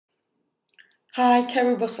Hi,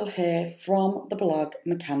 Kerry Russell here from the blog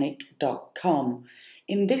mechanic.com.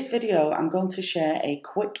 In this video, I'm going to share a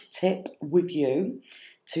quick tip with you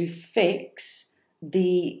to fix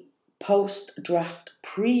the post draft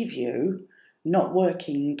preview not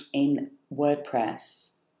working in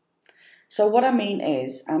WordPress. So what I mean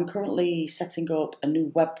is I'm currently setting up a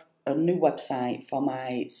new website for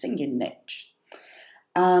my singing niche.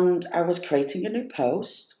 And I was creating a new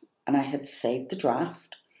post and I had saved the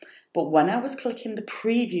draft. But when I was clicking the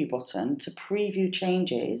preview button to preview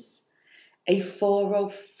changes, a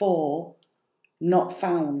 404 not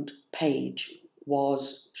found page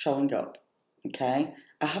was showing up. Okay,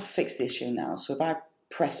 I have fixed the issue now. So if I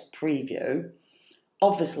press preview,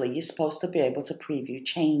 obviously you're supposed to be able to preview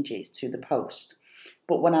changes to the post.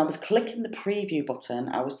 But when I was clicking the preview button,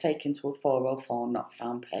 I was taken to a 404 not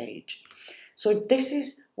found page. So if this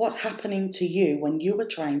is what's happening to you when you are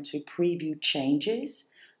trying to preview changes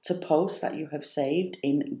to posts that you have saved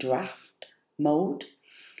in draft mode,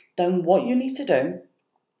 then what you need to do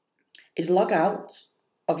is log out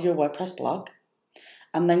of your WordPress blog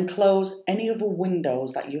and then close any other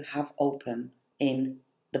windows that you have open in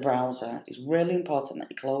the browser. It's really important that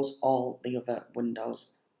you close all the other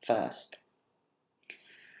windows first.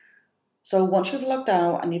 So once you've logged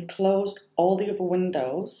out and you've closed all the other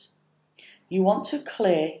windows, you want to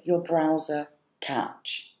clear your browser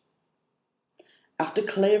cache. After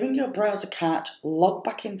clearing your browser cache, log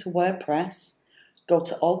back into WordPress, go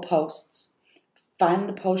to all posts, find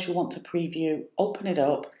the post you want to preview, open it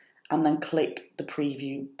up, and then click the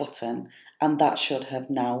preview button. And that should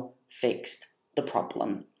have now fixed the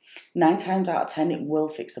problem. 9 times out of 10, it will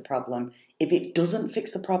fix the problem. If it doesn't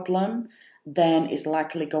fix the problem, then it's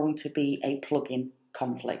likely going to be a plugin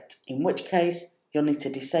conflict, in which case you'll need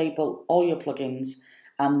to disable all your plugins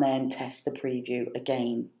and then test the preview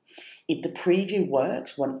again. If the preview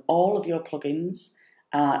works when all of your plugins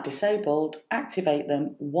are disabled, activate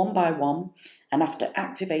them one by one, and after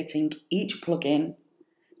activating each plugin,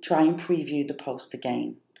 try and preview the post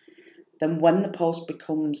again. Then when the post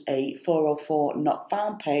becomes a 404 not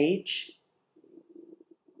found page,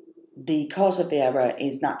 the cause of the error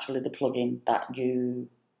is naturally the plugin that you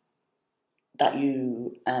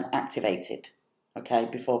activated, okay,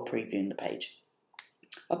 before previewing the page.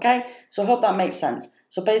 Okay, so I hope that makes sense.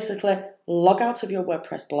 So basically, log out of your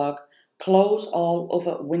WordPress blog, close all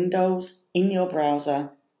other windows in your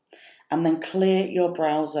browser, and then clear your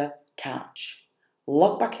browser cache.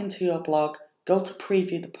 Log back into your blog, go to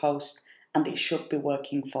preview the post, and it should be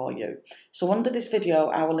working for you. So under this video,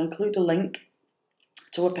 I will include a link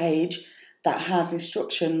to a page that has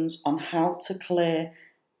instructions on how to clear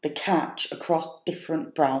the cache across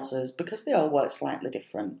different browsers because they all work slightly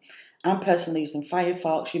different. I'm personally using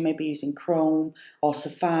Firefox, you may be using Chrome or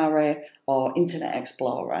Safari or Internet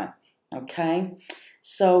Explorer, okay?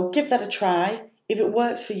 So give that a try. If it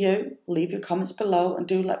works for you, leave your comments below and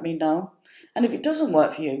do let me know. And if it doesn't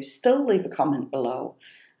work for you, still leave a comment below.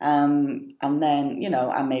 And then,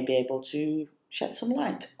 I may be able to shed some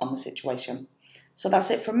light on the situation. So that's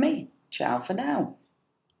it from me. Ciao for now.